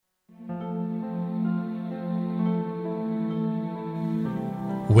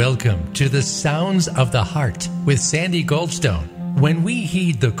Welcome to the Sounds of the Heart with Sandy Goldstone. When we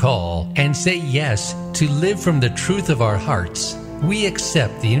heed the call and say yes to live from the truth of our hearts, we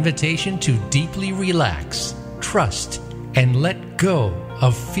accept the invitation to deeply relax, trust, and let go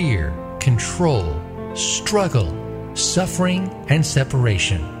of fear, control, struggle, suffering, and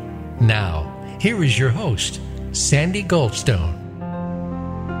separation. Now, here is your host, Sandy Goldstone.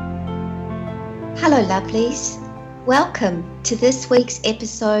 Hello, lovelies. Welcome to this week's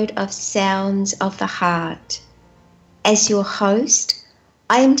episode of Sounds of the Heart. As your host,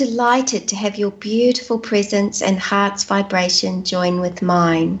 I am delighted to have your beautiful presence and heart's vibration join with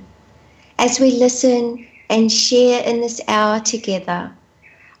mine. As we listen and share in this hour together,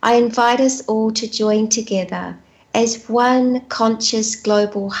 I invite us all to join together as one conscious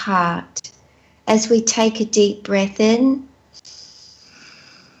global heart as we take a deep breath in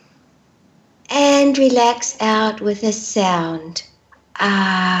and relax out with a sound.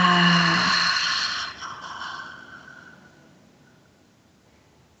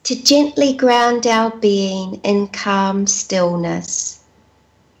 To gently ground our being in calm stillness.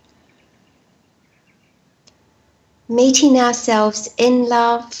 Meeting ourselves in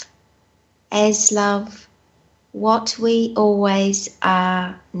love, as love, what we always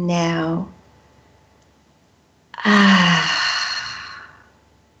are now.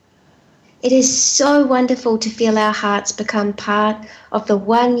 It is so wonderful to feel our hearts become part of the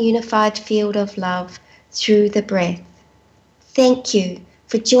one unified field of love through the breath. Thank you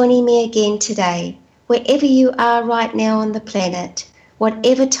for joining me again today, wherever you are right now on the planet,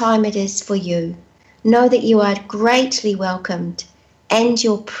 whatever time it is for you. Know that you are greatly welcomed and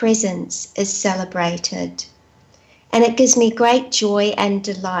your presence is celebrated. And it gives me great joy and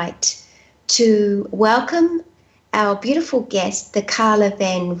delight to welcome our beautiful guest, the Carla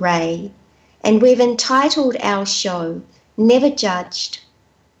van Ray. And we've entitled our show, Never Judged,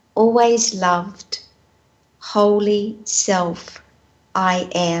 Always Loved, Holy Self, I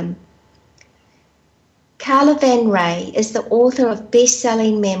Am. Carla van Ray is the author of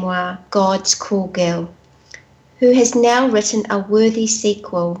bestselling memoir, God's Callgirl, who has now written a worthy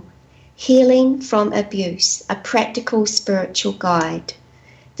sequel, Healing from Abuse, a Practical Spiritual Guide.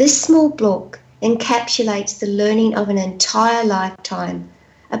 This small book encapsulates the learning of an entire lifetime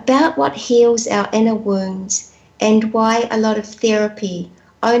about what heals our inner wounds and why a lot of therapy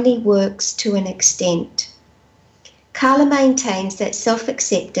only works to an extent. Carla maintains that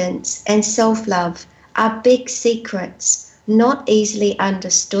self-acceptance and self-love are big secrets, not easily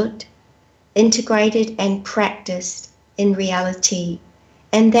understood, integrated and practiced in reality,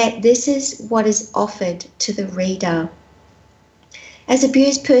 and that this is what is offered to the reader. As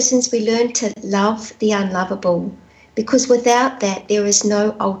abused persons, we learn to love the unlovable, because without that, there is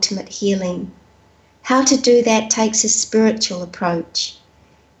no ultimate healing. How to do that takes a spiritual approach.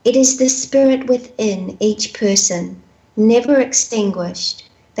 It is the spirit within each person, never extinguished,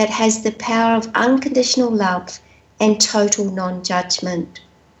 that has the power of unconditional love and total non-judgment.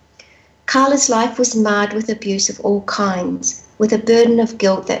 Carla's life was marred with abuse of all kinds, with a burden of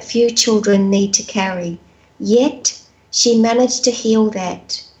guilt that few children need to carry. Yet, she managed to heal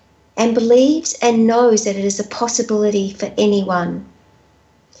that, and believes and knows that it is a possibility for anyone.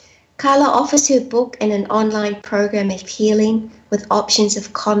 Carla offers her book and an online program of healing with options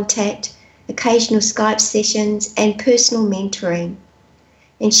of contact, occasional Skype sessions, and personal mentoring.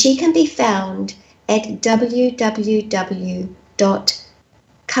 And she can be found at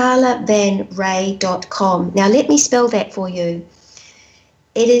www.carlavanray.com. Now let me spell that for you.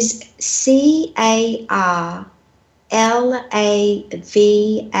 It is CarlaVanRay.com.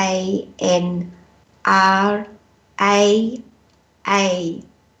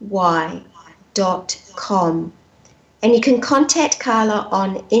 And you can contact Carla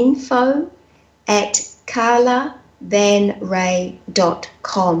on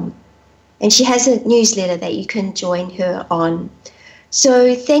info@carlavanray.com. And she has a newsletter that you can join her on.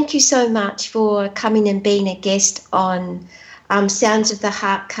 So thank you so much for coming and being a guest on Sounds of the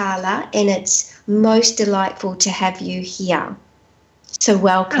Heart, Carla, and it's most delightful to have you here. So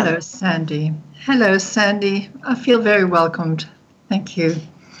welcome. Hello, Sandy. Hello, Sandy. I feel very welcomed. Thank you.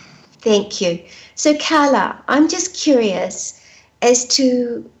 Thank you. So, Carla, I'm just curious as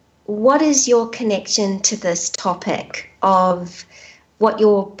to what is your connection to this topic of what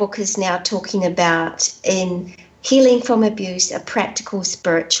your book is now talking about in Healing from Abuse, a Practical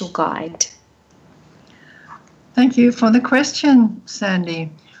Spiritual Guide? Thank you for the question, Sandy.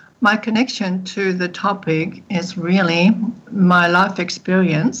 My connection to the topic is really my life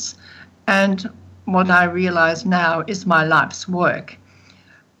experience, and what I realize now is my life's work.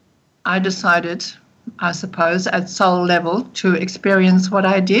 I decided I suppose, at soul level to experience what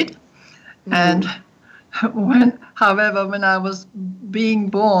I did. And when I was being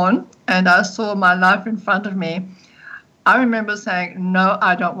born and I saw my life in front of me, I remember saying, no,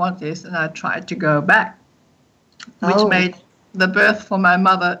 I don't want this. And I tried to go back, which made the birth for my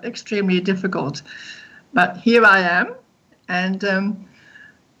mother extremely difficult. But here I am, and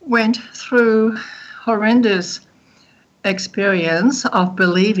went through horrendous experience of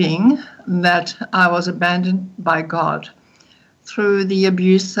believing that I was abandoned by God through the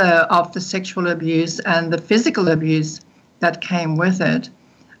abuse of the sexual abuse and the physical abuse that came with it.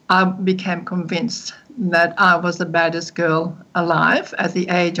 I became convinced that I was the baddest girl alive at the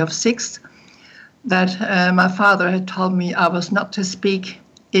age of 6, that my father had told me I was not to speak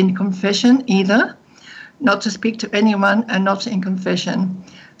in confession either, not to speak to anyone and not in confession.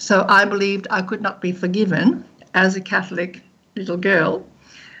 So I believed I could not be forgiven as a Catholic little girl,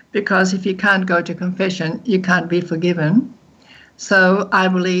 because if you can't go to confession, you can't be forgiven. So I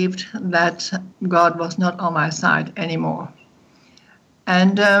believed that God was not on my side anymore.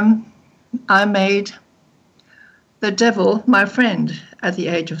 And I made the devil my friend at the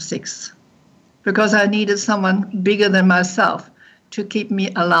age of 6, because I needed someone bigger than myself to keep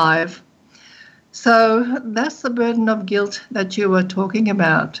me alive. So that's the burden of guilt that you were talking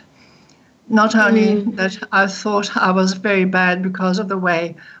about. Not only that I thought I was very bad because of the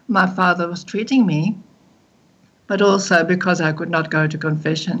way my father was treating me, but also because I could not go to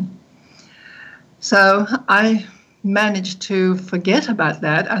confession. So I managed to forget about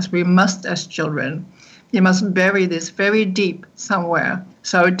that, as we must as children. You must bury this very deep somewhere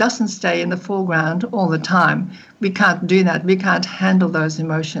so it doesn't stay in the foreground all the time. We can't do that. We can't handle those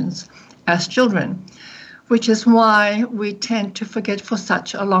emotions as children, which is why we tend to forget for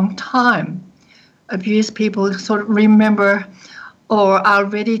such a long time. Abused people sort of remember, or are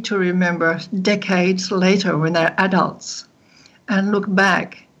ready to remember, decades later when they're adults and look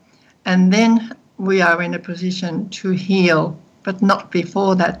back. And then we are in a position to heal, but not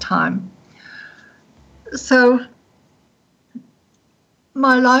before that time. So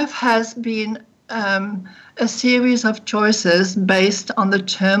my life has been a series of choices based on the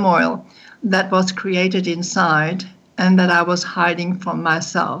turmoil that was created inside and that I was hiding from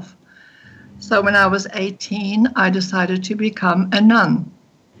myself. So when I was 18, I decided to become a nun.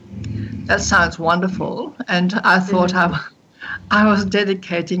 That sounds wonderful. And I thought I was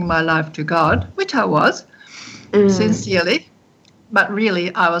dedicating my life to God, which I was, sincerely. But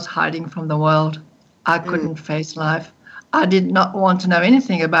really, I was hiding from the world. I couldn't face life. I did not want to know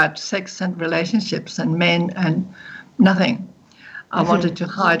anything about sex and relationships and men and nothing. I wanted to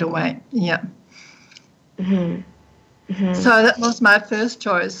hide away. Yeah. So that was my first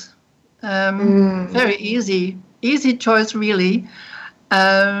choice. Very easy choice, really,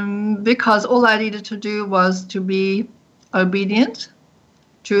 because all I needed to do was to be obedient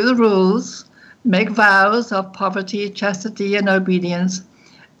to the rules, make vows of poverty, chastity, and obedience,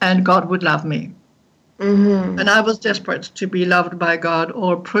 and God would love me. And I was desperate to be loved by God,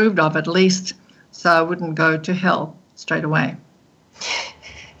 or approved of at least, so I wouldn't go to hell straight away.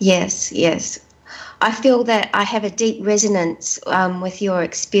 Yes. I feel that I have a deep resonance with your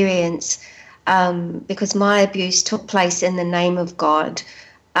experience because my abuse took place in the name of God.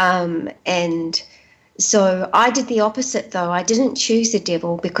 And so I did the opposite, though. I didn't choose the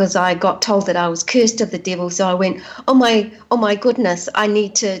devil because I got told that I was cursed of the devil. So I went, oh my goodness, I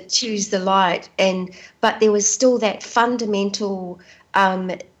need to choose the light. But there was still that fundamental,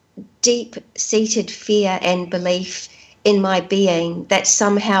 deep-seated fear and belief in my being that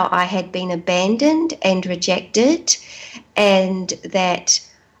somehow I had been abandoned and rejected, and that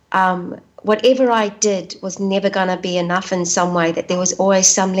whatever I did was never going to be enough in some way, that there was always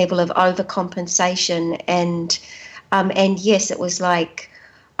some level of overcompensation. And yes, it was like,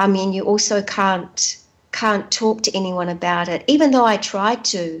 I mean, you also can't talk to anyone about it. Even though I tried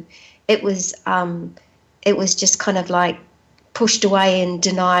to, it was just kind of like pushed away and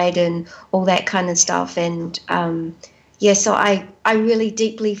denied and all that kind of stuff. And so I really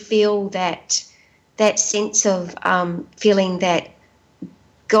deeply feel that sense of feeling that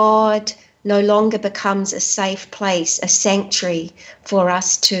God no longer becomes a safe place, a sanctuary for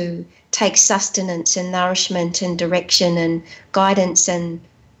us to take sustenance and nourishment and direction and guidance and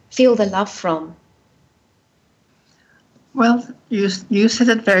feel the love from. Well, you said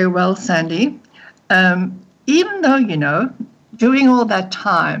it very well, Sandy. Even though, during all that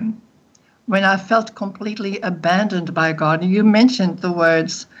time, when I felt completely abandoned by God, you mentioned the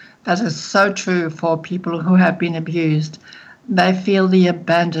words that is so true for people who have been abused. They feel the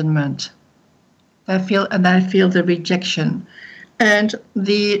abandonment. They feel the rejection and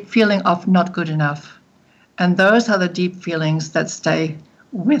the feeling of not good enough. And those are the deep feelings that stay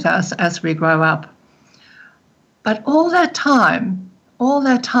with us as we grow up. But all that time,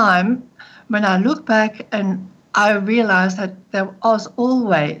 when I look back and I realize that there was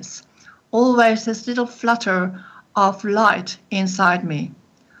always this little flutter of light inside me.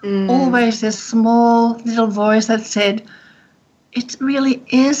 Always this small little voice that said, it really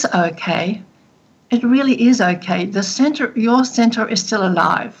is okay. It really is okay. Your center is still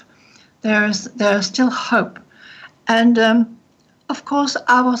alive. There's still hope. And of course,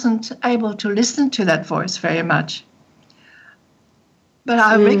 I wasn't able to listen to that voice very much. But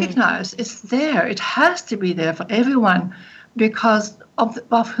I recognize it's there. It has to be there for everyone because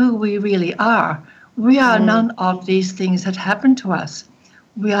of who we really are. We are none of these things that happen to us.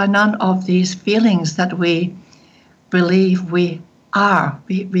 We are none of these feelings that we believe we are.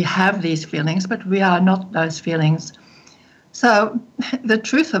 We have these feelings, but we are not those feelings. So the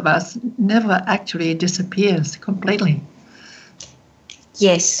truth of us never actually disappears completely.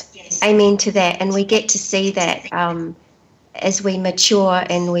 Yes, amen to that. And we get to see that as we mature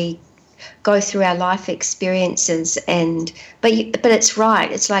and we go through our life experiences. But it's right.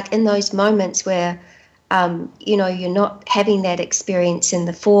 It's like in those moments where, you're not having that experience in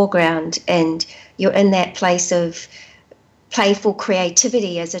the foreground and you're in that place of playful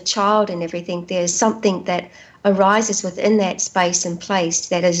creativity as a child and everything. There's something that arises within that space and place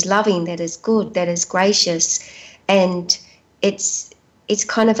that is loving, that is good, that is gracious. And it's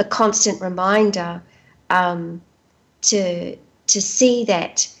kind of a constant reminder to see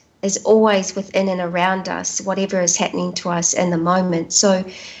that is always within and around us, whatever is happening to us in the moment. So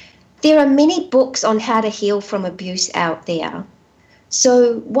there are many books on how to heal from abuse out there.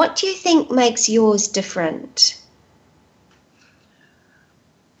 So what do you think makes yours different?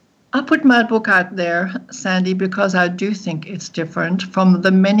 I put my book out there, Sandy, because I do think it's different from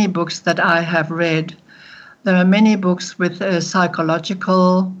the many books that I have read. There are many books with a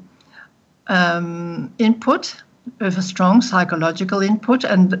psychological input, with a strong psychological input,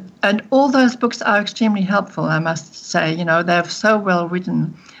 and all those books are extremely helpful, I must say. They're so well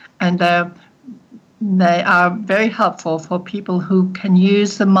written, and they are very helpful for people who can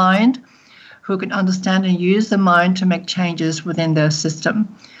use the mind, who can understand and use the mind to make changes within their system.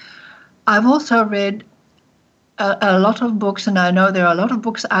 I've also read a lot of books, and I know there are a lot of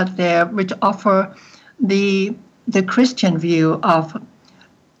books out there which offer the Christian view of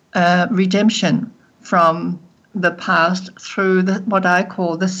redemption from the past through what I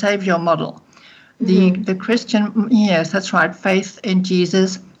call the Savior model. The Christian, yes, that's right, faith in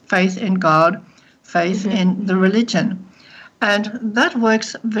Jesus, faith in God, faith in the religion. And that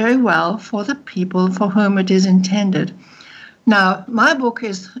works very well for the people for whom it is intended. Now, my book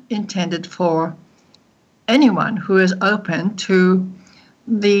is intended for anyone who is open to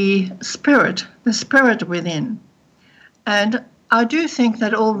the spirit within. And I do think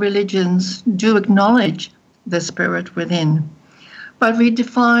that all religions do acknowledge the spirit within, but we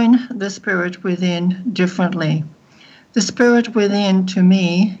define the spirit within differently. The spirit within, to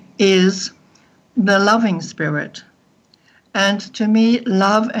me, is the loving spirit. And to me,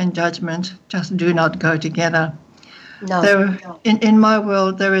 love and judgment just do not go together. No. In my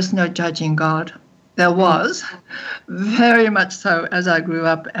world, there is no judging God. There was, very much so, as I grew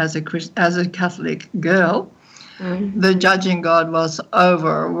up as a Catholic girl. The judging God was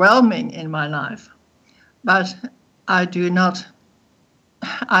overwhelming in my life. But I know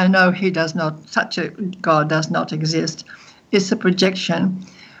such a God does not exist. It's a projection.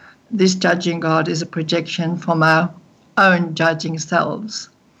 This judging God is a projection from our own judging selves.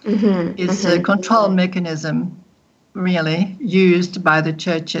 It's a control mechanism, really, used by the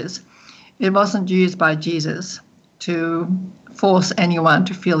churches. It wasn't used by Jesus to force anyone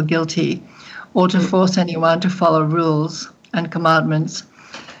to feel guilty or to force anyone to follow rules and commandments.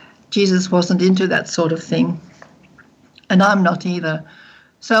 Jesus wasn't into that sort of thing, and I'm not either.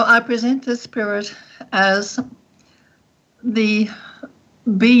 So I present the spirit as the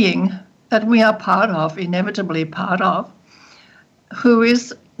being that we are part of, inevitably part of, who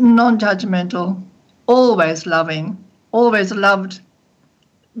is non-judgmental, always loving, always loved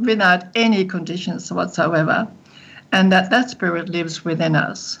without any conditions whatsoever, and that spirit lives within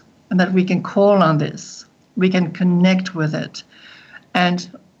us, and that we can call on this, we can connect with it. And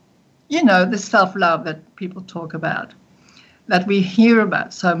the self-love that people talk about, that we hear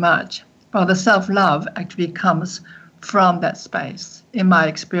about so much, well, the self-love actually comes from that space. In my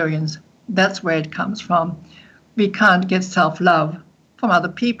experience, that's where it comes from. We can't get self-love from other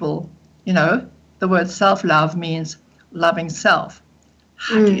people. The word self-love means loving self.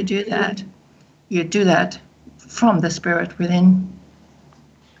 How do you do that? You do that from the spirit within.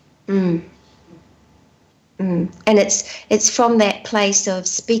 And it's from that place of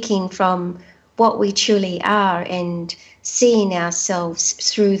speaking from what we truly are and seeing ourselves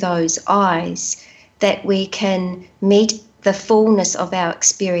through those eyes that we can meet the fullness of our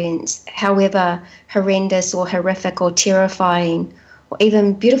experience, however horrendous or horrific or terrifying or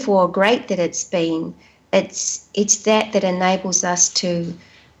even beautiful or great that it's been. It's that enables us to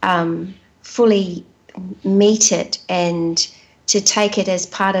fully meet it and to take it as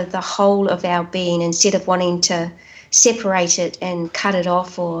part of the whole of our being instead of wanting to separate it and cut it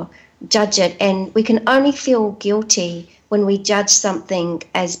off or judge it. And we can only feel guilty when we judge something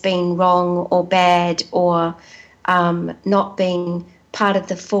as being wrong or bad or not being part of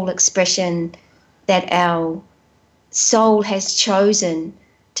the full expression that our soul has chosen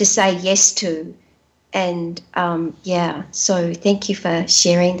to say yes to. And so thank you for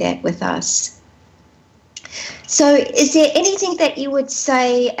sharing that with us. So is there anything that you would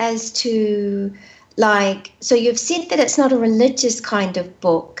say as to, like, so you've said that it's not a religious kind of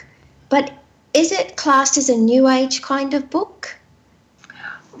book, but is it classed as a New Age kind of book?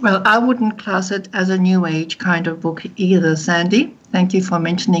 Well, I wouldn't class it as a New Age kind of book either, Sandy. Thank you for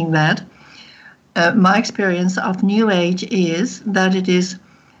mentioning that. My experience of New Age is that it is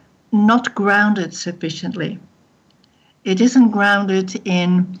not grounded sufficiently. It isn't grounded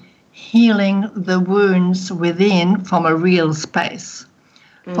in healing the wounds within from a real space,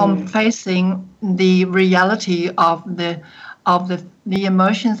 from facing the reality of the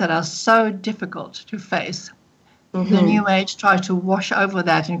emotions that are so difficult to face. Mm-hmm. The New Age tries to wash over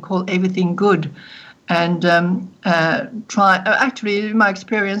that and call everything good, and actually, in my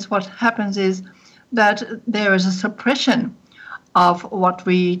experience, what happens is that there is a suppression of what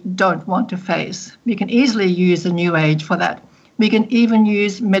we don't want to face. We can easily use the New Age for that. We can even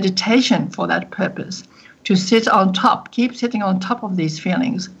use meditation for that purpose, to sit on top, keep sitting on top of these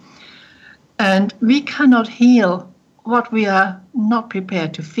feelings. And we cannot heal what we are not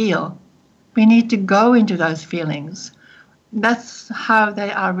prepared to feel. We need to go into those feelings. That's how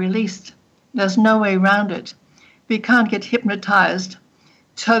they are released. There's no way around it. We can't get hypnotized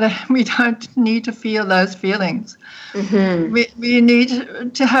so that we don't need to feel those feelings. Mm-hmm. We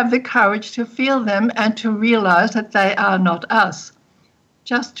need to have the courage to feel them and to realize that they are not us.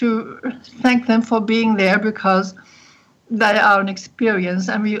 Just to thank them for being there, because they are an experience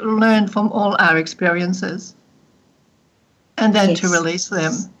and we learn from all our experiences. And then to release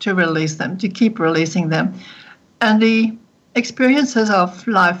them, to keep releasing them. And the experiences of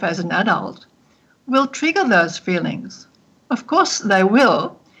life as an adult will trigger those feelings. Of course they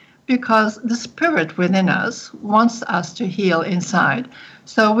will, because the spirit within us wants us to heal inside.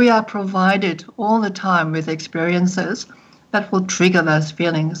 So we are provided all the time with experiences that will trigger those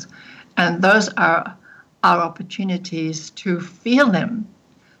feelings. And those are our opportunities to feel them,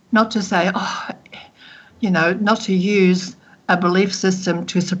 not to say, not to use a belief system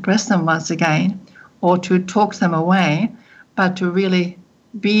to suppress them once again or to talk them away, but to really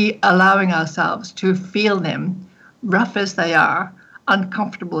be allowing ourselves to feel them, rough as they are,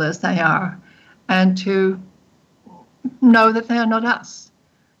 uncomfortable as they are, and to know that they are not us,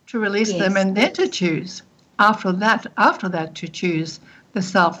 to release them, and then to choose after that to choose the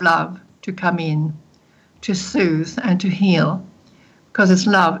self-love to come in, to soothe and to heal, because it's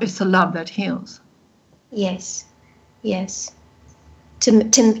the love that heals. Yes.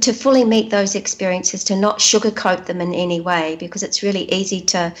 To fully meet those experiences, to not sugarcoat them in any way, because it's really easy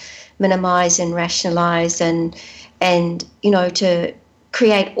to minimize and rationalize and to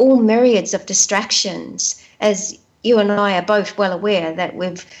create all myriads of distractions, as you and I are both well aware that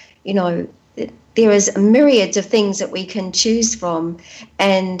there is myriads of things that we can choose from,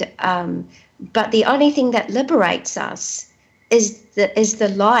 and but the only thing that liberates us is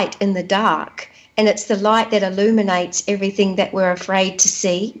the light in the dark. And it's the light that illuminates everything that we're afraid to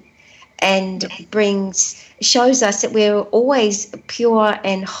see, and shows us that we're always pure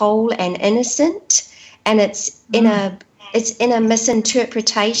and whole and innocent. And it's in a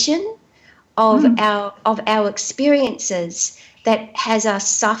misinterpretation of our experiences that has us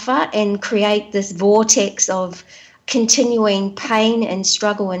suffer and create this vortex of continuing pain and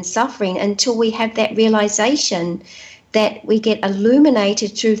struggle and suffering until we have that realization that we get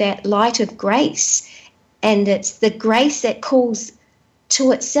illuminated through that light of grace. And it's the grace that calls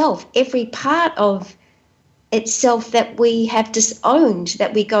to itself every part of itself that we have disowned,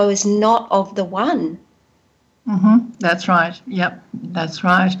 that we go as not of the one. Mm-hmm. That's right. Yep, that's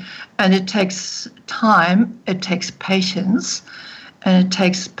right. And it takes time, it takes patience, and it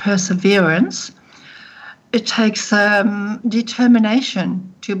takes perseverance. It takes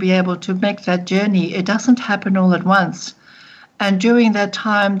determination to be able to make that journey. It doesn't happen all at once. And during that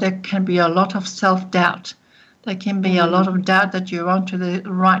time, there can be a lot of self-doubt. There can be a lot of doubt that you're onto the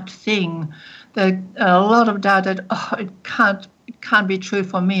right thing. There a lot of doubt that, it can't be true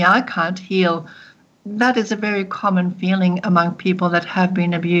for me. I can't heal. That is a very common feeling among people that have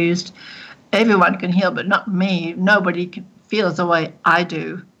been abused. Everyone can heal, but not me. Nobody feels the way I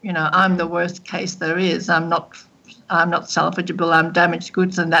do. I'm the worst case there is. I'm not salvageable. I'm damaged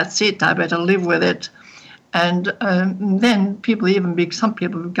goods, and that's it. I better live with it. And then some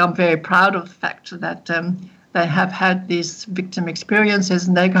people become very proud of the fact that they have had these victim experiences,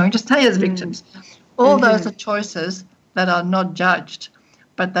 and they're going to stay as victims. All those are choices that are not judged,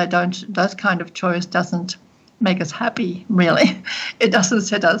 but that kind of choice doesn't make us happy, really. It doesn't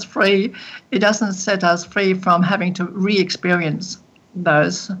set us free. It doesn't set us free from having to re-experience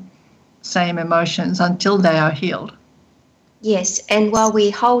those same emotions until they are healed. Yes, and while we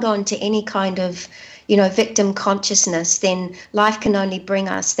hold on to any kind of victim consciousness, then life can only bring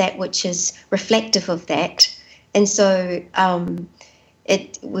us that which is reflective of that. And so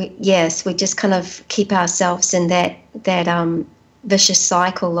we just kind of keep ourselves in that vicious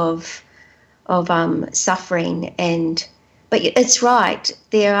cycle of suffering. But it's right.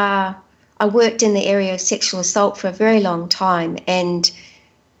 I worked in the area of sexual assault for a very long time, and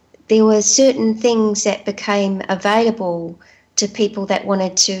there were certain things that became available to people that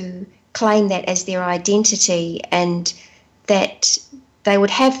wanted to claim that as their identity, and that they would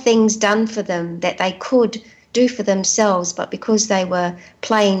have things done for them that they could do for themselves, but because they were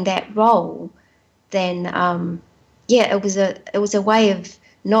playing that role, then it was a way of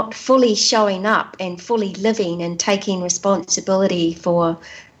not fully showing up and fully living and taking responsibility for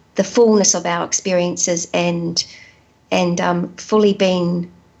the fullness of our experiences and fully being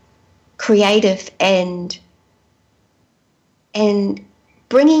creative and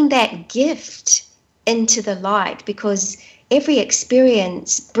bringing that gift into the light, because every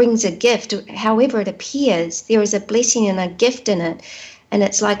experience brings a gift. However it appears, there is a blessing and a gift in it. And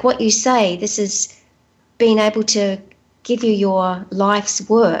it's like what you say, this is being able to give you your life's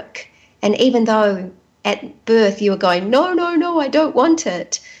work. And even though at birth you were going, no, I don't want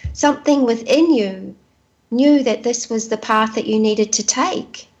it, something within you knew that this was the path that you needed to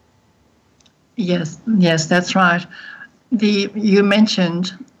take. Yes, that's right. You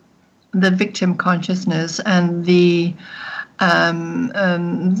mentioned the victim consciousness and the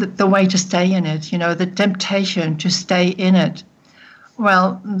way to stay in it, the temptation to stay in it.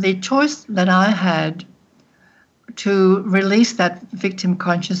 Well, the choice that I had to release that victim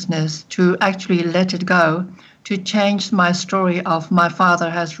consciousness, to actually let it go, to change my story of my father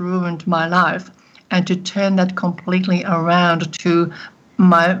has ruined my life, and to turn that completely around to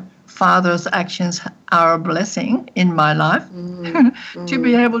my father's actions are a blessing in my life. To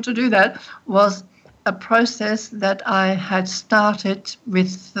be able to do that was a process that I had started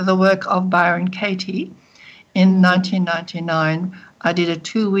with the work of Byron Katie in 1999. I did a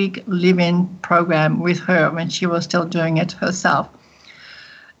 2-week live-in program with her when she was still doing it herself.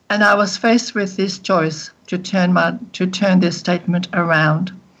 And I was faced with this choice to turn this statement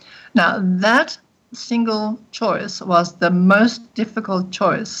around. Now, that single choice was the most difficult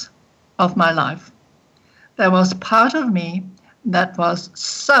choice of my life. There was part of me that was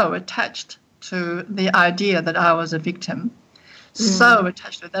so attached to the idea that I was a victim, so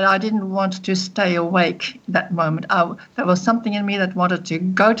attached to it that I didn't want to stay awake that moment. There was something in me that wanted to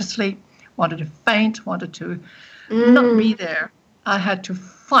go to sleep, wanted to faint, wanted to not be there. I had to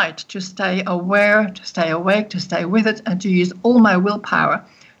fight to stay aware, to stay awake, to stay with it, and to use all my willpower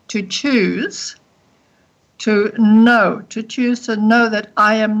to choose to know that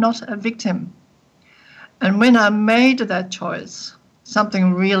I am not a victim. And when I made that choice,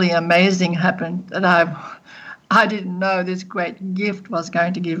 something really amazing happened that I didn't know this great gift was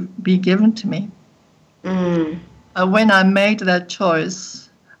going to be given to me. When I made that choice,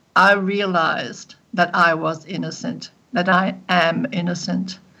 I realized that I was innocent, that I am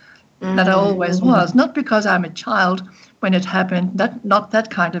innocent, that I always was. Not because I'm a child when it happened, not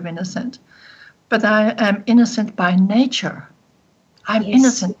that kind of innocent, but I am innocent by nature. I'm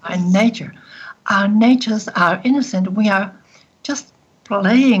innocent by nature. Our natures are innocent. We are just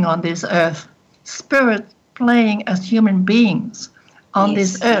playing on this earth, spirit playing as human beings on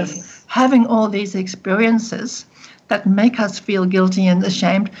this earth, having all these experiences that make us feel guilty and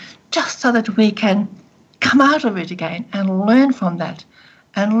ashamed, just so that we can come out of it again and learn from that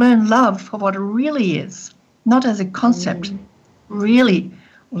and learn love for what it really is, not as a concept, really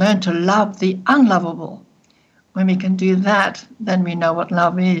learn to love the unlovable. When we can do that, then we know what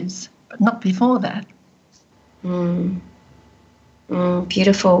love is, but not before that.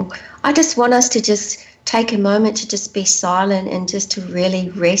 Beautiful. I just want us to just take a moment to just be silent and just to really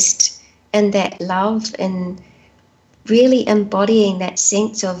rest in that love and really embodying that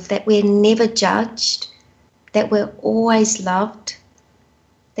sense of that we're never judged, that we're always loved,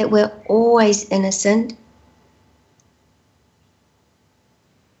 that we're always innocent.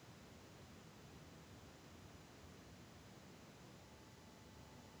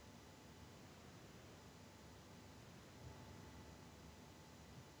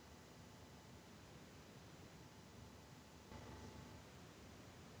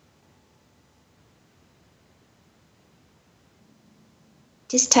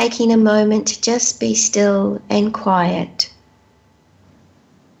 Just taking a moment to just be still and quiet.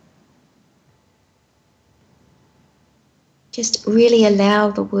 Just really allow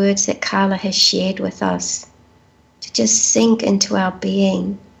the words that Carla has shared with us to just sink into our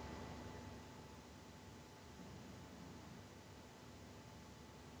being.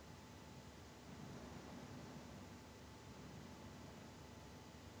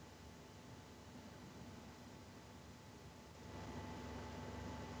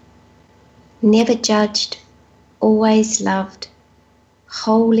 Never judged, always loved,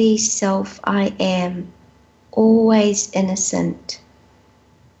 holy self I am, always innocent.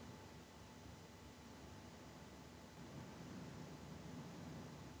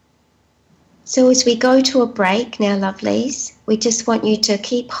 So as we go to a break now, lovelies, we just want you to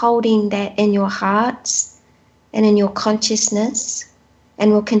keep holding that in your hearts and in your consciousness,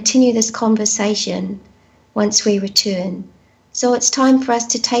 and we'll continue this conversation once we return. So it's time for us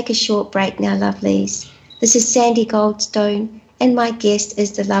to take a short break now, lovelies. This is Sandy Goldstone, and my guest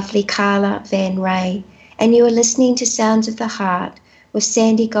is the lovely Carla van Ray, and you are listening to Sounds of the Heart with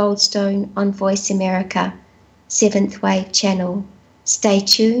Sandy Goldstone on Voice America, 7th Wave Channel. Stay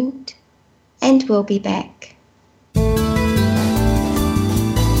tuned, and we'll be back.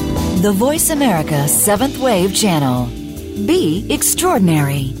 The Voice America 7th Wave Channel. Be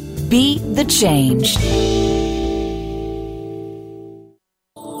extraordinary. Be the change.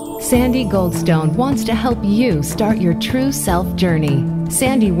 Sandy Goldstone wants to help you start your true self journey.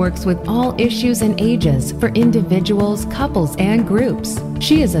 Sandy works with all issues and ages for individuals, couples, and groups.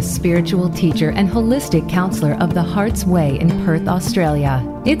 She is a spiritual teacher and holistic counselor of the Heart's Way in Perth, Australia.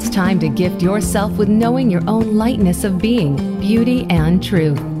 It's time to gift yourself with knowing your own lightness of being, beauty, and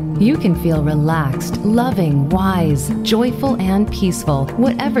truth. You can feel relaxed, loving, wise, joyful, and peaceful,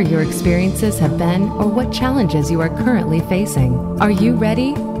 whatever your experiences have been or what challenges you are currently facing. Are you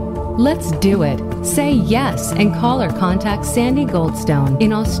ready? Let's do it. Say yes and call or contact Sandy Goldstone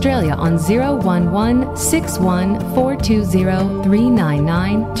in Australia on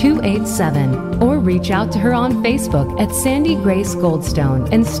 011-61420-399-287 or reach out to her on Facebook at Sandy Grace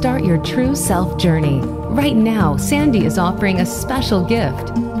Goldstone and start your true self journey. Right now, Sandy is offering a special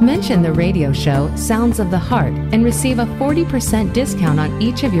gift. Mention the radio show Sounds of the Heart and receive a 40% discount on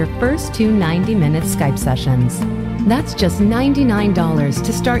each of your first 2 90-minute Skype sessions. That's just $99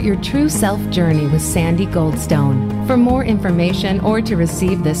 to start your true self journey with Sandy Goldstone. For more information or to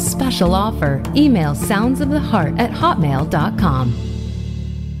receive this special offer, email soundsoftheheart@hotmail.com.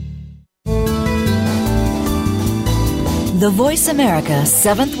 The Voice America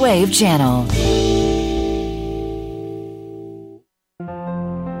 7th Wave Channel.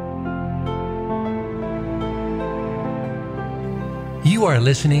 You are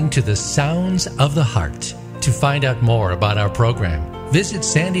listening to the Sounds of the Heart. To find out more about our program, visit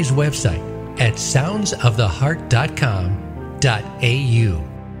Sandy's website at soundsoftheheart.com.au.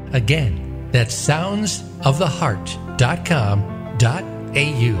 Again, that's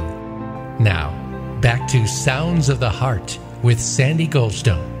soundsoftheheart.com.au. Now, back to Sounds of the Heart with Sandy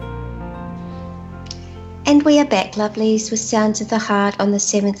Goldstone. And we are back, lovelies, with Sounds of the Heart on the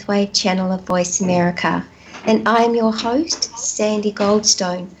 7th Wave Channel of Voice America. And I am your host, Sandy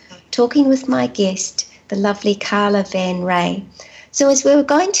Goldstone, talking with my guest, the lovely Carla van Ray. So as we were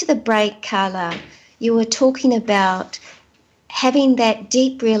going to the break, Carla, you were talking about having that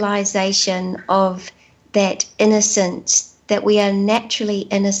deep realization of that innocence, that we are naturally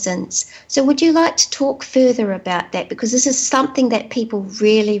innocent. So would you like to talk further about that? Because this is something that people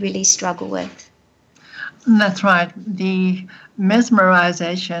really, really struggle with. That's right. The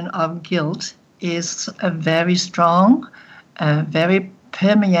mesmerization of guilt is very strong, very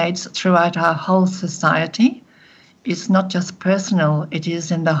permeates throughout our whole society. It's not just personal, it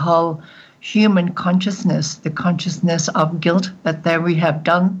is in the whole human consciousness, the consciousness of guilt that there we have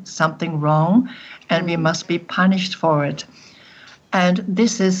done something wrong and we must be punished for it. And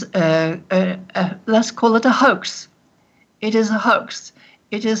this is, let's call it a hoax. It is a hoax.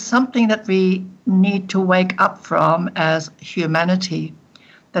 It is something that we need to wake up from as humanity,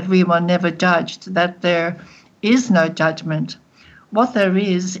 that we were never judged, that there is no judgment. What there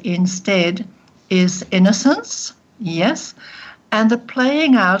is instead is innocence, yes, and the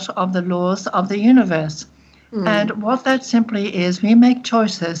playing out of the laws of the universe. And what that simply is, we make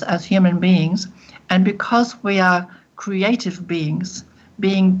choices as human beings, and because we are creative beings,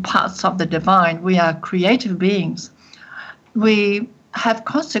 being parts of the divine, we are creative beings, we have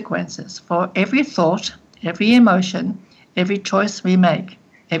consequences for every thought, every emotion, every choice we make,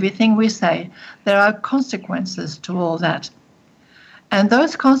 everything we say. There are consequences to all that. And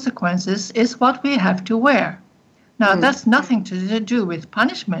those consequences is what we have to wear. Now, that's nothing to do with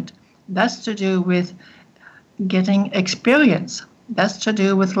punishment. That's to do with getting experience. That's to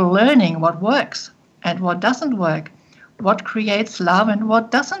do with learning what works and what doesn't work, what creates love and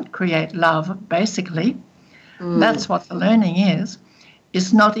what doesn't create love, basically. That's what the learning is.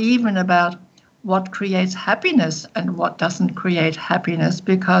 It's not even about what creates happiness and what doesn't create happiness,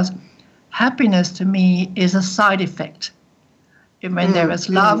 because happiness to me is a side effect. When there is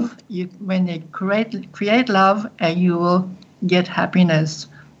love, when you create love, you will get happiness.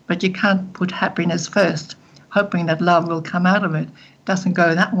 But you can't put happiness first, hoping that love will come out of it. It doesn't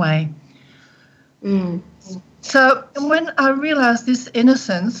go that way. So when I realized this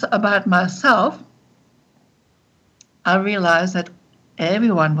innocence about myself, I realized that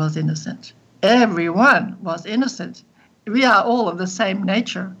everyone was innocent. Everyone was innocent. We are all of the same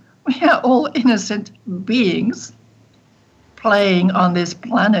nature. We are all innocent beings playing on this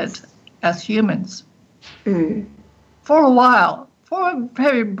planet as humans. For a while, for a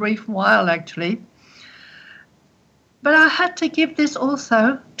very brief while actually. But I had to give this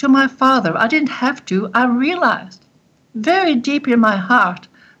also to my father. I didn't have to. I realized very deep in my heart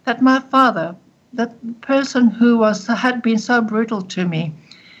that my father, that person who had been so brutal to me,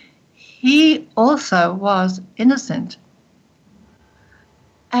 he also was innocent.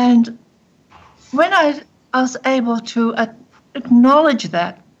 And when I was able to acknowledge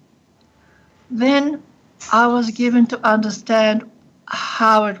that, then I was given to understand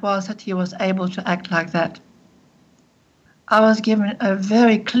how it was that he was able to act like that. I was given a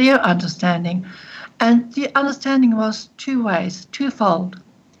very clear understanding, and the understanding was two ways, twofold.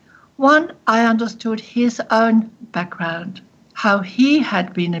 One, I understood his own background, how he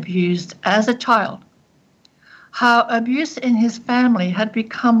had been abused as a child, how abuse in his family had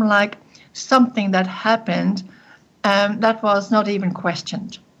become like something that happened that was not even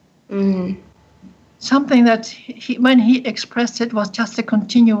questioned. Something that when he expressed it was just a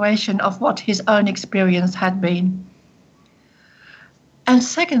continuation of what his own experience had been. And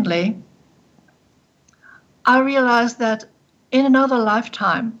secondly, I realized that in another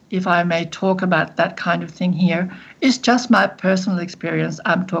lifetime, if I may talk about that kind of thing here, it's just my personal experience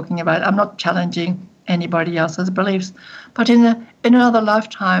I'm talking about. I'm not challenging anybody else's beliefs. But in another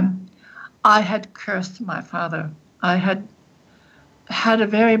lifetime, I had cursed my father. I had had a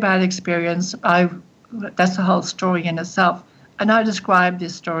very bad experience. That's a whole story in itself. And I describe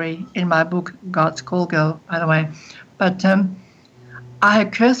this story in my book, God's Callgirl, by the way. But I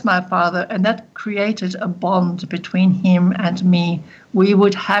had cursed my father, and that created a bond between him and me. We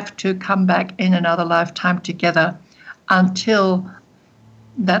would have to come back in another lifetime together until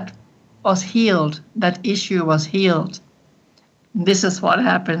that was healed, that issue was healed. This is what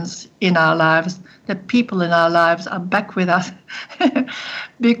happens in our lives. The people in our lives are back with us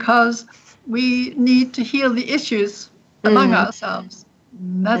because we need to heal the issues among ourselves.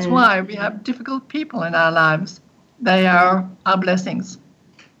 That's why we have difficult people in our lives. They are our blessings.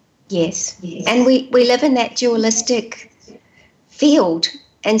 Yes. And we live in that dualistic field.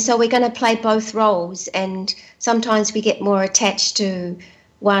 And so we're going to play both roles. And sometimes we get more attached to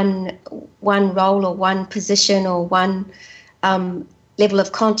one role or one position or one level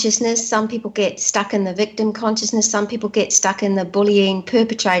of consciousness. Some people get stuck in the victim consciousness. Some people get stuck in the bullying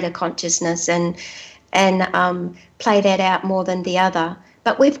perpetrator consciousness and play that out more than the other.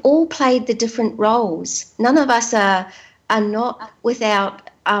 But we've all played the different roles. None of us are not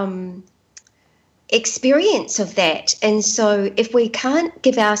without experience of that. And so if we can't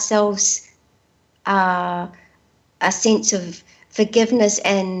give ourselves a sense of forgiveness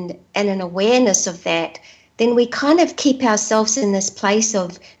and an awareness of that, then we kind of keep ourselves in this place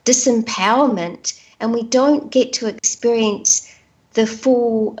of disempowerment, and we don't get to experience the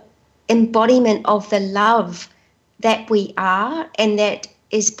full embodiment of the love that we are, and that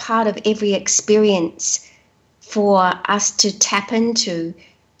is part of every experience for us to tap into,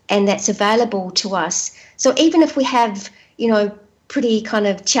 and that's available to us. So even if we have, pretty kind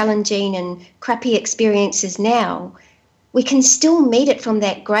of challenging and crappy experiences now, we can still meet it from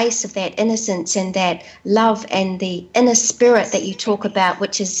that grace of that innocence and that love and the inner spirit that you talk about,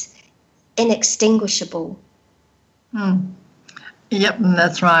 which is inextinguishable. Yep,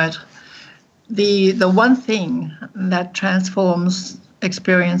 that's right. the one thing that transforms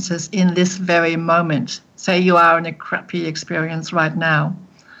experiences in this very moment, say you are in a crappy experience right now,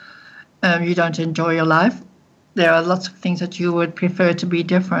 you don't enjoy your life, there are lots of things that you would prefer to be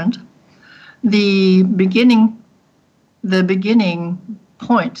different. The beginning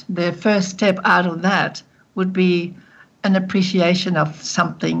point, the first step out of that would be an appreciation of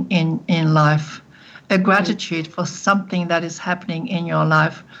something in life, a gratitude for something that is happening in your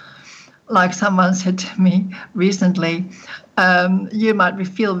life. Like someone said to me recently, you might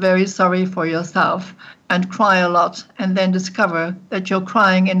feel very sorry for yourself and cry a lot and then discover that you're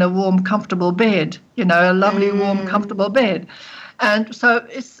crying in a warm, comfortable bed, a lovely, warm, comfortable bed. And so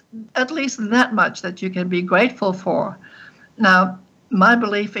it's at least that much that you can be grateful for. Now, my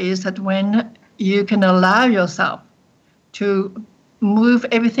belief is that when you can allow yourself to move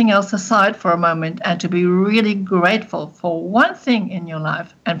everything else aside for a moment and to be really grateful for one thing in your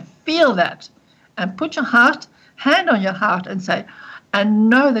life and feel that and put your hand on your heart and say, and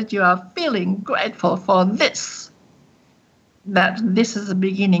know that you are feeling grateful for this, that this is the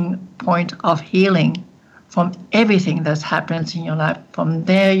beginning point of healing from everything that happens in your life. From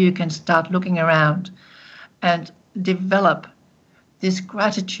there, you can start looking around and develop this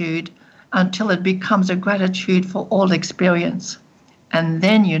gratitude until it becomes a gratitude for all experience. And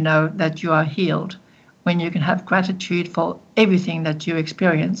then you know that you are healed when you can have gratitude for everything that you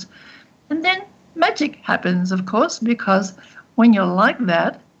experience. And then magic happens, of course, because when you're like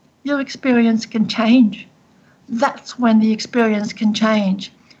that, your experience can change. That's when the experience can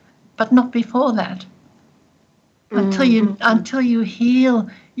change, but not before that. Until you heal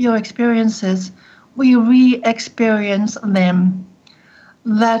your experiences, we re-experience them.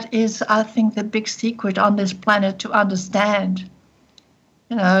 That is, I think, the big secret on this planet to understand.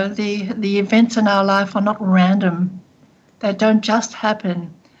 The events in our life are not random. They don't just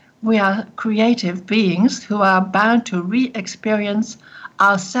happen. We are creative beings who are bound to re-experience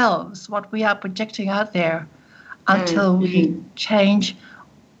ourselves, what we are projecting out there, until we change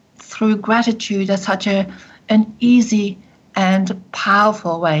through gratitude. That's such an easy and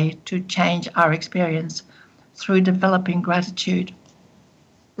powerful way to change our experience, through developing gratitude.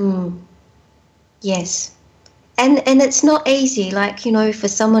 Yes. And it's not easy, for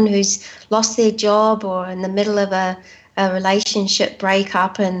someone who's lost their job or in the middle of a relationship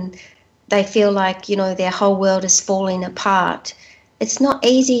breakup and they feel like, their whole world is falling apart. It's not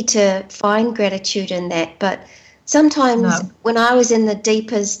easy to find gratitude in that. But sometimes when I was in the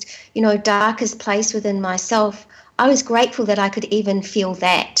deepest, darkest place within myself, I was grateful that I could even feel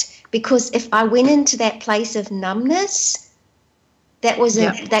that. Because if I went into that place of numbness, that was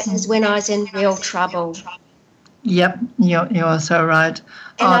when I was in real trouble. Yep, you are so right.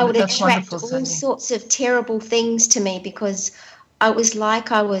 And I would attract all sorts of terrible things to me because I was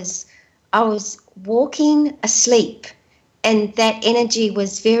like I was walking asleep, and that energy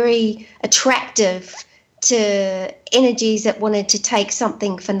was very attractive to energies that wanted to take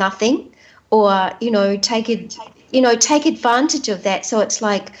something for nothing, or take advantage of that. So it's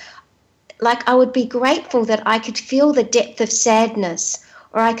like I would be grateful that I could feel the depth of sadness,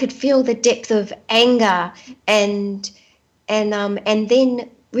 or I could feel the depth of anger, and then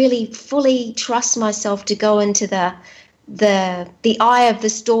really fully trust myself to go into the eye of the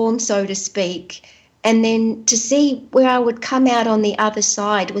storm, so to speak, and then to see where I would come out on the other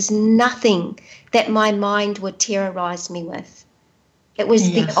side was nothing that my mind would terrorize me with. It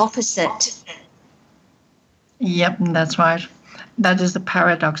was the opposite. Yep, that's right. That is the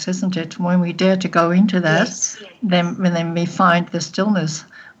paradox, isn't it? When we dare to go into that, then we find the stillness.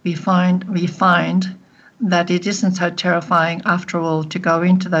 We find that it isn't so terrifying after all to go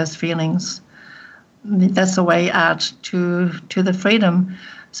into those feelings. That's the way out to the freedom.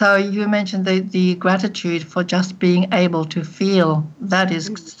 So you mentioned the gratitude for just being able to feel. That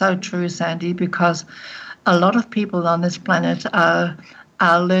is so true, Sandy, because a lot of people on this planet are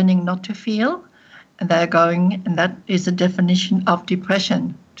learning not to feel. And they're going, and that is the definition of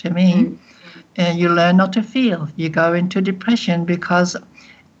depression to me. You learn not to feel. You go into depression because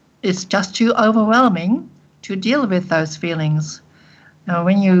it's just too overwhelming to deal with those feelings. Now,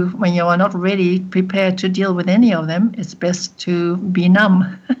 when you are not prepared to deal with any of them, it's best to be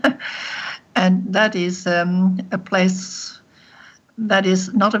numb. And that is a place that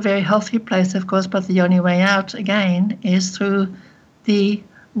is not a very healthy place, of course, but the only way out, again, is through the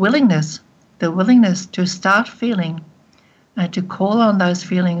willingness to start feeling and to call on those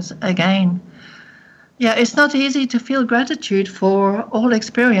feelings again. Yeah, it's not easy to feel gratitude for all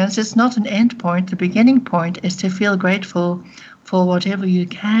experience. It's not an end point. The beginning point is to feel grateful for whatever you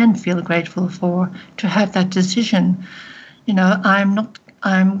can feel grateful for, to have that decision. I'm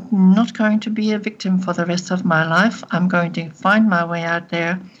I'm not going to be a victim for the rest of my life. I'm going to find my way out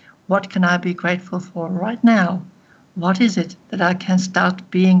there. What can I be grateful for right now? What is it that I can start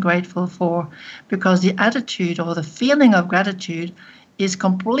being grateful for? Because the attitude or the feeling of gratitude is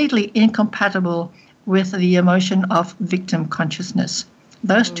completely incompatible with the emotion of victim consciousness.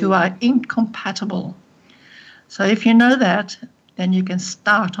 Those two are incompatible. So if you know that, then you can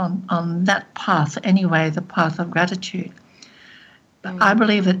start on that path anyway, the path of gratitude. But I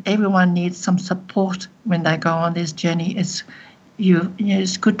believe that everyone needs some support when they go on this journey. It's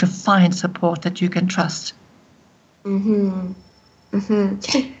good to find support that you can trust.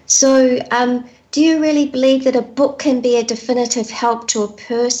 So do you really believe that a book can be a definitive help to a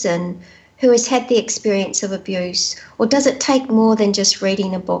person who has had the experience of abuse? Or does it take more than just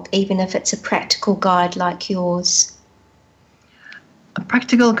reading a book, even if it's a practical guide like yours? A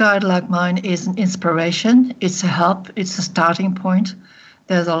practical guide like mine is an inspiration. It's a help. It's a starting point.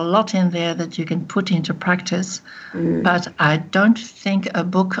 There's a lot in there that you can put into practice. But I don't think a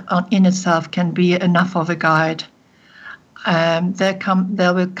book in itself can be enough of a guide.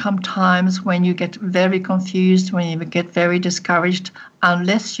 There will come times when you get very confused, when you get very discouraged,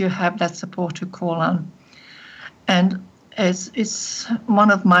 unless you have that support to call on. And it's one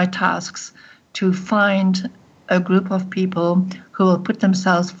of my tasks to find a group of people who will put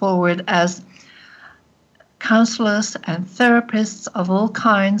themselves forward as counselors and therapists of all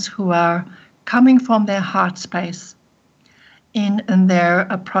kinds who are coming from their heart space in their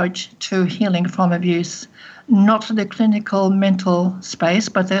approach to healing from abuse. Not the clinical mental space,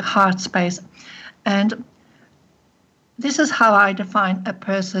 but the heart space. And this is how I define a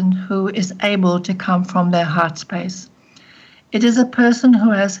person who is able to come from their heart space. It is a person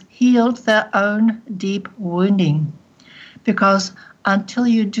who has healed their own deep wounding. Because until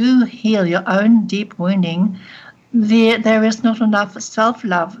you do heal your own deep wounding, there is not enough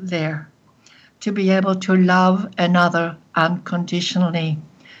self-love there to be able to love another unconditionally.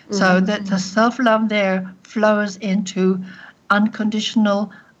 So that the self-love there flows into unconditional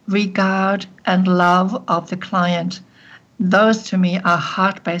regard and love of the client. Those to me are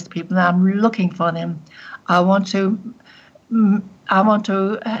heart-based people, and I'm looking for them. I want to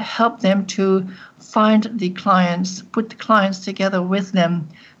help them to find the clients, put the clients together with them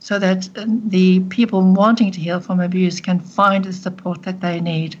so that the people wanting to heal from abuse can find the support that they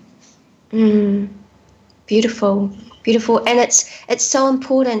need. Beautiful. And it's so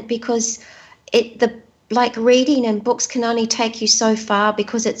important because like reading and books can only take you so far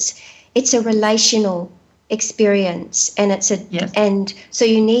because it's a relational experience, and and so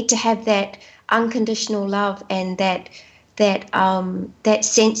you need to have that unconditional love and that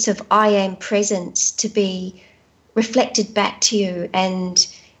sense of I am presence to be reflected back to you, and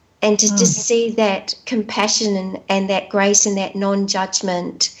to just see that compassion and that grace and that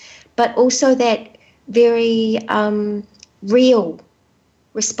non-judgment, but also that very real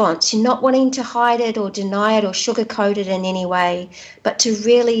response. You're not wanting to hide it or deny it or sugarcoat it in any way, but to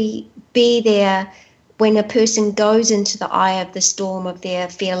really be there when a person goes into the eye of the storm of their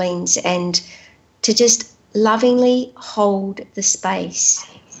feelings, and to just lovingly hold the space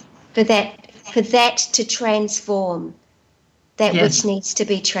for that to transform that which needs to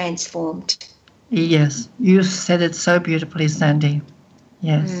be transformed. Yes, you said it so beautifully, Sandy.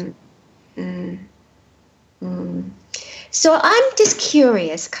 Yes. So I'm just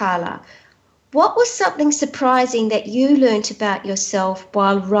curious, Carla, what was something surprising that you learnt about yourself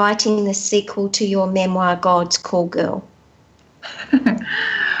while writing the sequel to your memoir, God's Callgirl?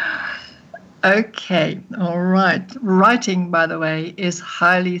 Okay, all right. Writing, by the way, is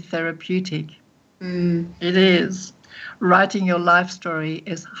highly therapeutic. It is. Writing your life story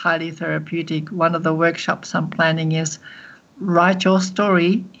is highly therapeutic. One of the workshops I'm planning is write your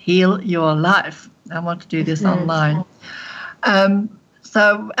story, heal your life. I want to do this online.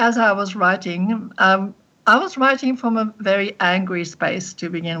 So as I was writing from a very angry space to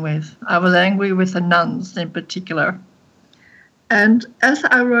begin with. I was angry with the nuns in particular. And as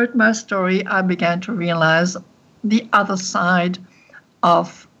I wrote my story, I began to realize the other side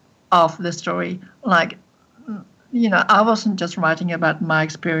of the story. Like, I wasn't just writing about my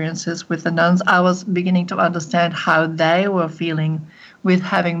experiences with the nuns. I was beginning to understand how they were feeling with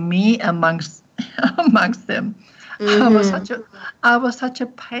having me amongst them. I was such a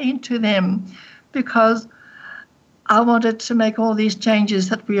pain to them because I wanted to make all these changes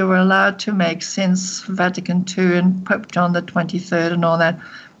that we were allowed to make since Vatican II and Pope John the 23rd and all that.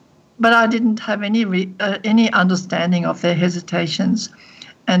 But I didn't have any understanding of their hesitations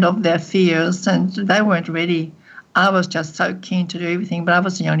and of their fears, and they weren't ready. I was just so keen to do everything, but I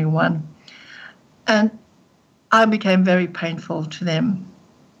was the only one. And I became very painful to them.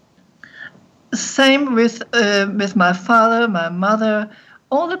 Same with my father, my mother,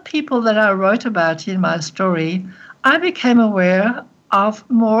 all the people that I wrote about in my story. I became aware of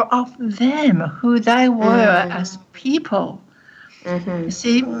more of them, who they were as people. Mm-hmm. You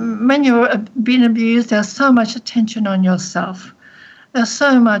see, when you're being abused, there's so much attention on yourself. There's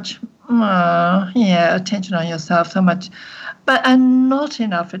so much, attention on yourself, so much, and not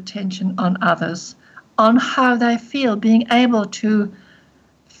enough attention on others, on how they feel, being able to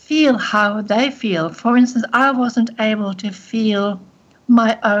feel how they feel. For instance, I wasn't able to feel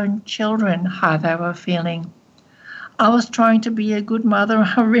my own children, how they were feeling. I was trying to be a good mother.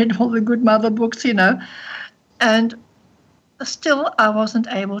 I read all the good mother books, and still I wasn't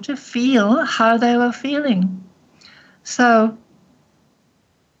able to feel how they were feeling. So,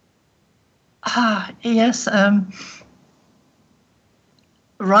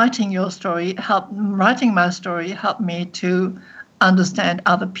 writing my story helped me to understand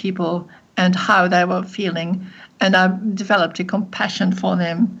other people and how they were feeling, and I developed a compassion for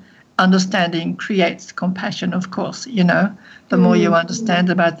them. Understanding creates compassion, of course, The more you understand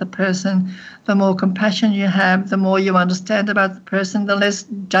about the person, the more compassion you have, the more you understand about the person, the less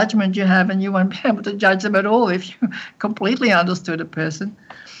judgment you have, and you won't be able to judge them at all if you completely understood a person.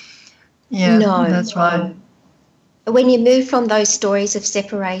 Yeah, no, that's right. When you move from those stories of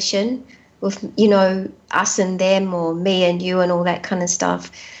separation with, us and them, or me and you and all that kind of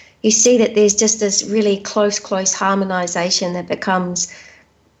stuff, you see that there's just this really close harmonization that becomes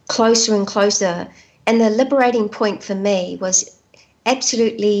closer and closer. And the liberating point for me was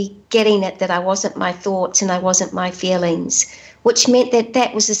absolutely getting it that I wasn't my thoughts and I wasn't my feelings, which meant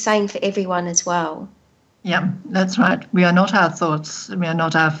that was the same for everyone as well. Yeah, that's right. We are not our thoughts. We are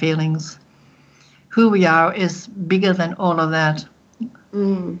not our feelings. Who we are is bigger than all of that.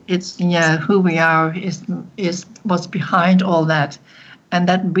 It's, who we are is what's behind all that. And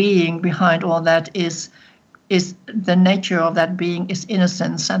that being behind all that is the nature of that being is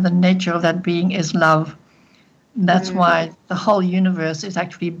innocence, and the nature of that being is love. That's why the whole universe is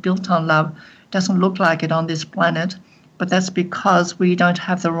actually built on love. It doesn't look like it on this planet, but that's because we don't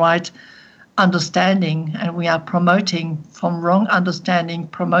have the right understanding, and we are promoting from wrong understanding,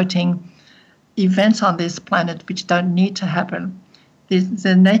 promoting events on this planet which don't need to happen.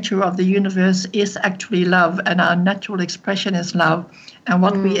 The nature of the universe is actually love, and our natural expression is love. And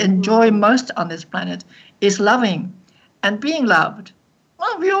what we enjoy most on this planet is loving and being loved.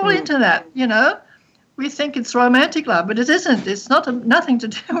 Well, we're all into that, We think it's romantic love, but it isn't. It's nothing to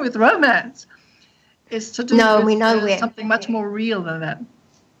do with romance. It's to do with something much more real than that.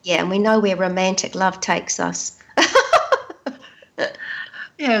 Yeah, and we know where romantic love takes us.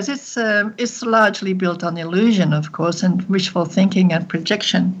 Yes, it's largely built on illusion, of course, and wishful thinking and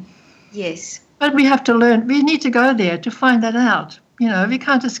projection. Yes. But we have to learn. We need to go there to find that out. We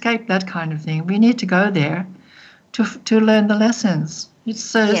can't escape that kind of thing. We need to go there to learn the lessons.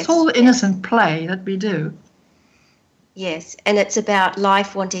 It's all innocent play that we do. Yes, and it's about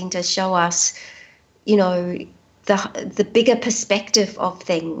life wanting to show us, the bigger perspective of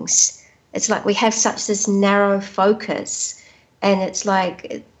things. It's like we have such this narrow focus. And it's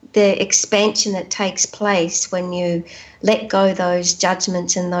like the expansion that takes place when you let go those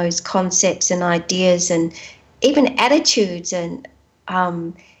judgments and those concepts and ideas and even attitudes, and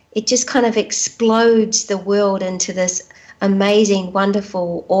it just kind of explodes the world into this amazing,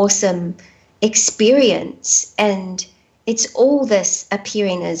 wonderful, awesome experience. And it's all this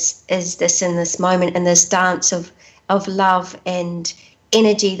appearing as this in this moment, in this dance of love and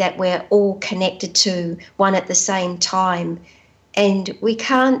energy that we're all connected to, one at the same time. And we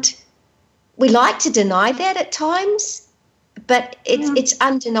like to deny that at times, but it's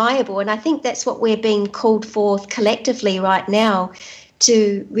undeniable. And I think that's what we're being called forth collectively right now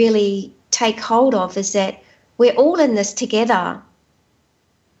to really take hold of, is that we're all in this together.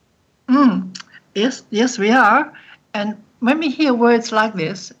 Yes, we are. And when we hear words like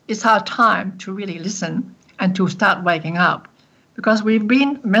this, it's our time to really listen and to start waking up, because we've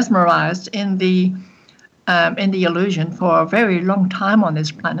been mesmerized in the illusion for a very long time on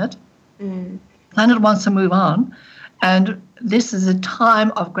this planet. Planet wants to move on, and this is a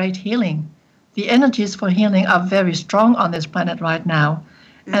time of great healing. The energies for healing are very strong on this planet right now,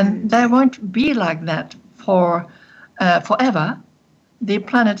 and they won't be like that for forever. The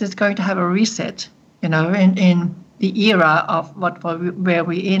planet is going to have a reset, in the era of where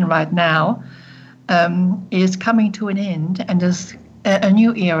we're in right now is coming to an end, and there's a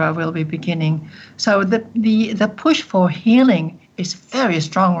new era will be beginning. So the push for healing is very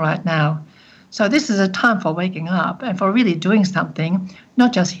strong right now. So this is a time for waking up and for really doing something,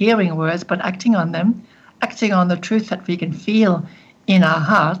 not just hearing words, but acting on them, acting on the truth that we can feel in our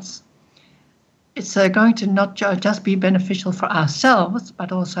hearts. it's going to not just be beneficial for ourselves,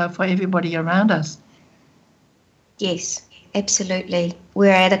 but also for everybody around us. Yes, absolutely.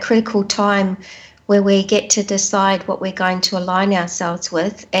 We're at a critical time where we get to decide what we're going to align ourselves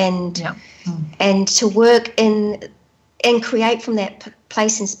with, and to work in and create from that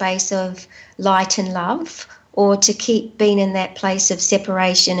place and space of light and love, or to keep being in that place of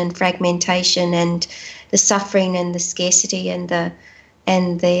separation and fragmentation and the suffering and the scarcity and the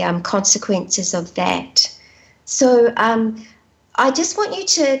consequences of that. So I just want you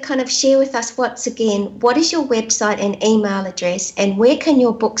to kind of share with us what is your website and email address, and where can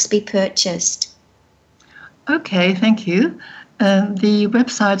your books be purchased? Okay, thank you. The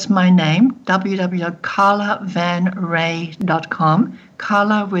website's my name, www.carlavanray.com,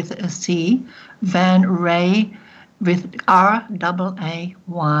 Carla with a C, Van Ray with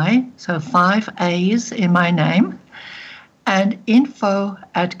R-A-A-Y, so 5 A's in my name, and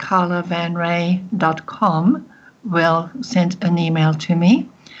info@carlavanray.com will send an email to me.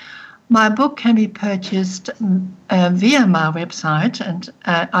 My book can be purchased via my website, and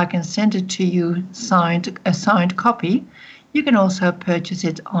I can send it to you a signed copy. You can also purchase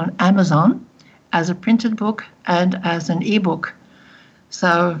it on Amazon as a printed book and as an ebook.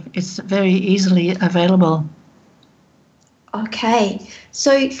 So it's very easily available. Okay.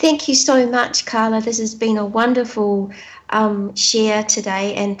 So thank you so much, Carla. This has been a wonderful share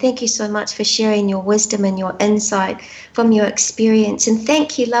today, and thank you so much for sharing your wisdom and your insight from your experience. And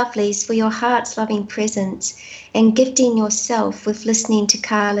thank you, lovelies, for your heart's loving presence and gifting yourself with listening to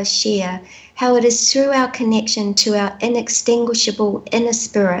Carla share how it is through our connection to our inextinguishable inner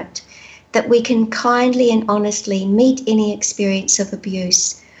spirit that we can kindly and honestly meet any experience of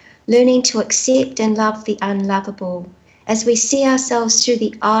abuse, learning to accept and love the unlovable as we see ourselves through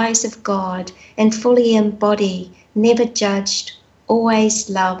the eyes of God and fully embody never judged, always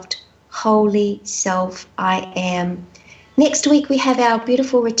loved, holy self I am. Next week we have our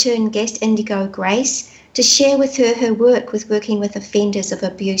beautiful return guest, Indigo Grace, to share with her work with working with offenders of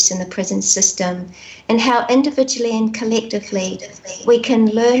abuse in the prison system, and how individually and collectively we can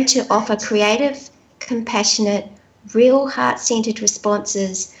learn to offer creative, compassionate, real heart-centered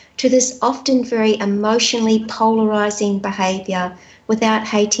responses to this often very emotionally polarizing behavior without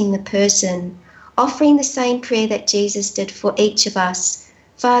hating the person, offering the same prayer that Jesus did for each of us: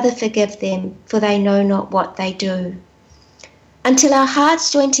 Father, forgive them, for they know not what they do. Until our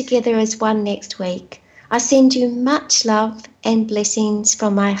hearts join together as one next week, I send you much love and blessings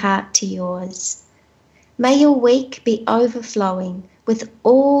from my heart to yours. May your week be overflowing with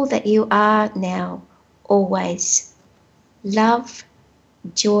all that you are now, always. Love,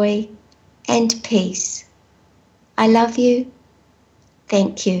 joy, and peace. I love you.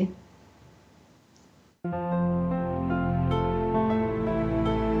 Thank you.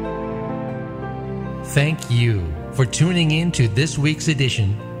 Thank you for tuning in to this week's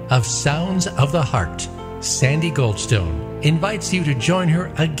edition of Sounds of the Heart. Sandy Goldstone invites you to join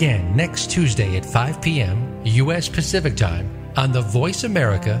her again next Tuesday at 5 p.m. U.S. Pacific Time on the Voice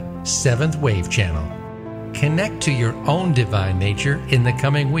America 7th Wave Channel. Connect to your own divine nature in the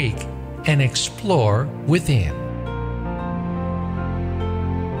coming week and explore within.